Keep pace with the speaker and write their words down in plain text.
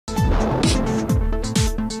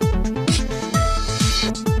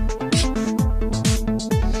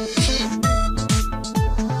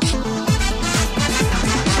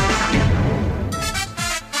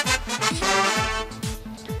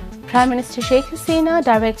Prime Minister Sheikh Hasina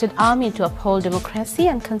directed army to uphold democracy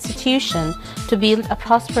and constitution to build a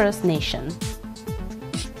prosperous nation.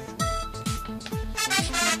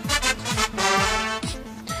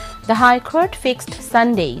 The High Court fixed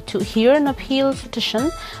Sunday to hear an appeal petition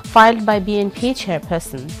filed by BNP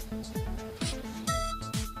chairperson.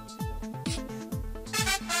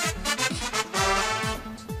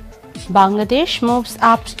 Bangladesh moves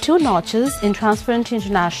up 2 notches in Transparency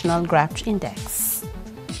International Graft Index.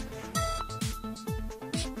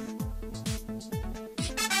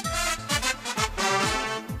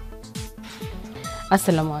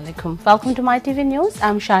 Assalamu alaikum. Welcome to MYTV News.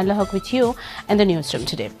 I'm Shaila Haq with you in the newsroom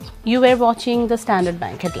today. You were watching the Standard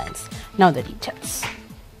Bank headlines. Now the details.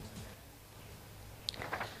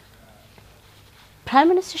 Prime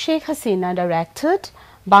Minister Sheikh Hasina directed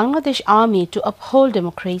Bangladesh Army to uphold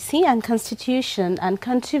democracy and constitution and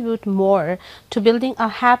contribute more to building a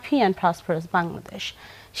happy and prosperous Bangladesh.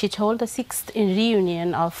 She told the 6th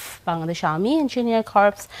reunion of Bangladesh Army Engineer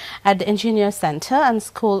Corps at the Engineer Center and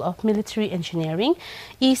School of Military Engineering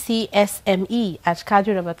ECSME at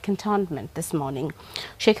Kadirabad Cantonment this morning.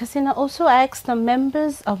 Sheikh Hasina also asked the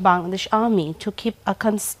members of Bangladesh Army to keep a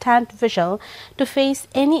constant vigil to face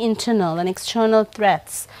any internal and external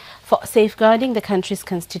threats for safeguarding the country's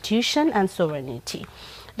constitution and sovereignty.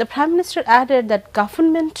 The Prime Minister added that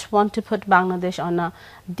government want to put Bangladesh on a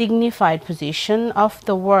dignified position of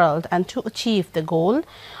the world, and to achieve the goal,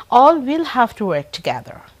 all will have to work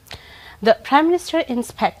together. The Prime Minister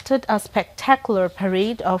inspected a spectacular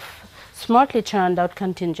parade of smartly turned out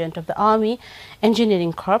contingent of the Army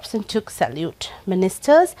Engineering Corps and took salute.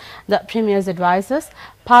 Ministers, the Premier's advisors,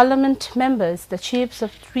 Parliament members, the chiefs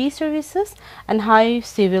of 3 services and high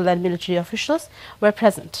civil and military officials were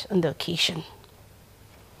present on the occasion.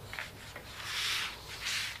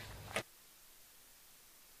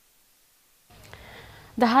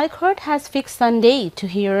 The High Court has fixed Sunday to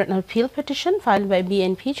hear an appeal petition filed by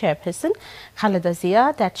BNP chairperson Khaleda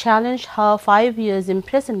Zia that challenged her 5 years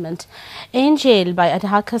imprisonment in jail by a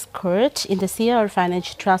Dhaka's court in the SHARE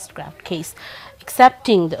Financial Trust graft case.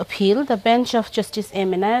 Accepting the appeal, the bench of Justice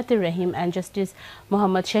MYTV and Justice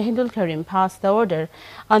Muhammad Shahidul Karim passed the order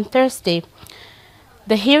on Thursday.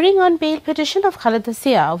 The hearing on bail petition of Khaleda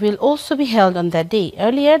Zia will also be held on that day.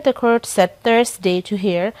 Earlier, the court set Thursday to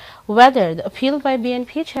hear whether the appeal by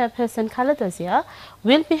BNP chairperson Khaleda Zia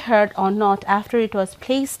will be heard or not after it was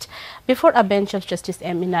placed before a bench of Justice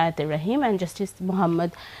MYTV and Justice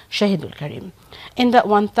Muhammad Shahidul Karim. In the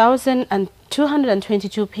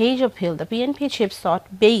 1,222-page appeal, the BNP chief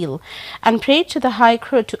sought bail and prayed to the High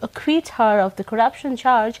Court to acquit her of the corruption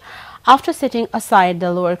charge after setting aside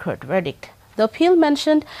the lower court verdict. The appeal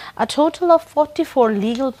mentioned a total of 44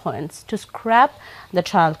 legal points to scrap the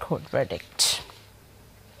trial court verdict.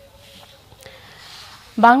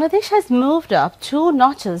 Bangladesh has moved up 2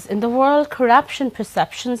 notches in the World Corruption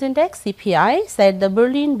Perceptions Index (CPI), said the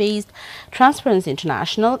Berlin-based Transparency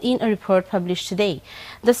International in a report published today.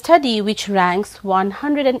 The study, which ranks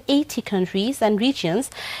 180 countries and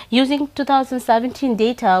regions using 2017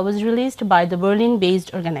 data, was released by the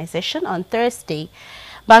Berlin-based organization on Thursday.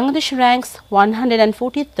 Bangladesh ranks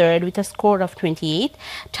 143rd with a score of 28,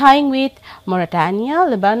 tying with Mauritania,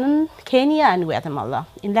 Lebanon, Kenya and Guatemala.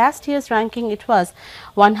 In last year's ranking, it was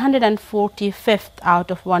 145th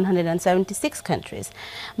out of 176 countries.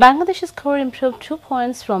 Bangladesh's score improved 2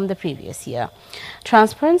 points from the previous year.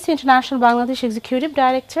 Transparency International Bangladesh Executive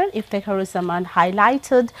Director Iftekharuzzaman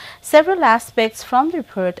highlighted several aspects from the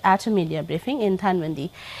report at a media briefing in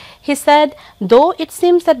Dhanmondi. He said, though it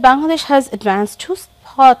seems that Bangladesh has advanced 2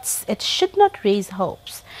 spots, it should not raise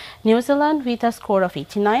hopes. New Zealand, with a score of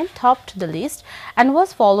 89, topped the list and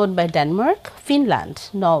was followed by Denmark, Finland,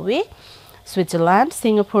 Norway, Switzerland,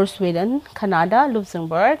 Singapore, Sweden, Canada,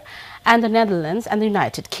 Luxembourg, and the Netherlands and the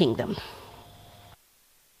United Kingdom.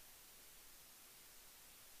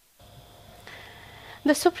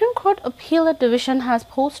 The Supreme Court Appellate Division has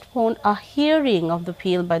postponed a hearing of the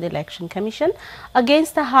appeal by the Election Commission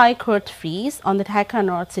against the High Court freeze on the Dhaka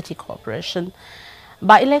North City Corporation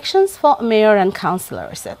by elections for mayor and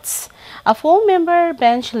councillor seats. A 4-member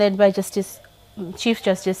bench led by Chief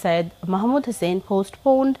Justice Syed Mahmood Hussain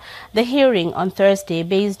postponed the hearing on Thursday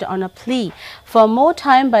based on a plea for more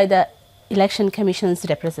time by the Election Commission's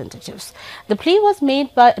representatives. The plea was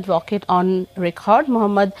made by advocate on record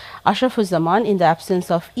Muhammad Ashrafuzzaman in the absence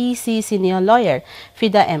of EC senior lawyer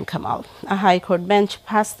Fida M. Kamal. A High Court bench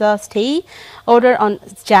passed the stay order on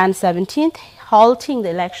Jan 17th, halting the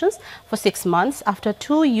elections for 6 months after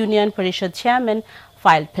 2 Union Parishad chairmen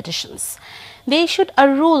filed petitions. They issued a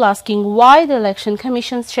rule asking why the Election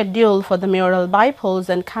Commission's schedule for the mayoral by-polls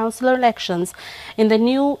and councillor elections in the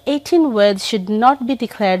new 18 wards should not be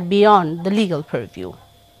declared beyond the legal purview.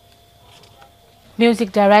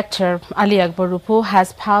 Music director Ali Akbar Rupu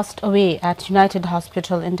has passed away at United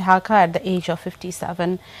Hospital in Dhaka at the age of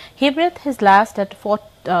 57. He breathed his last at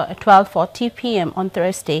 12:40 p.m. on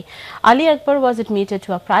Thursday. Ali Akbar was admitted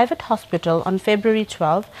to a private hospital on February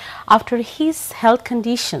 12 after his health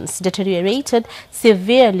conditions deteriorated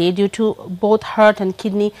severely due to both heart and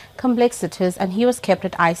kidney complexities, and he was kept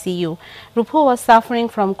at ICU. Rupu was suffering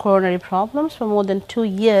from coronary problems for more than 2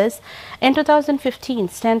 years. In 2015,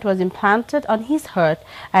 stent was implanted on his heart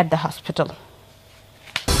at the hospital.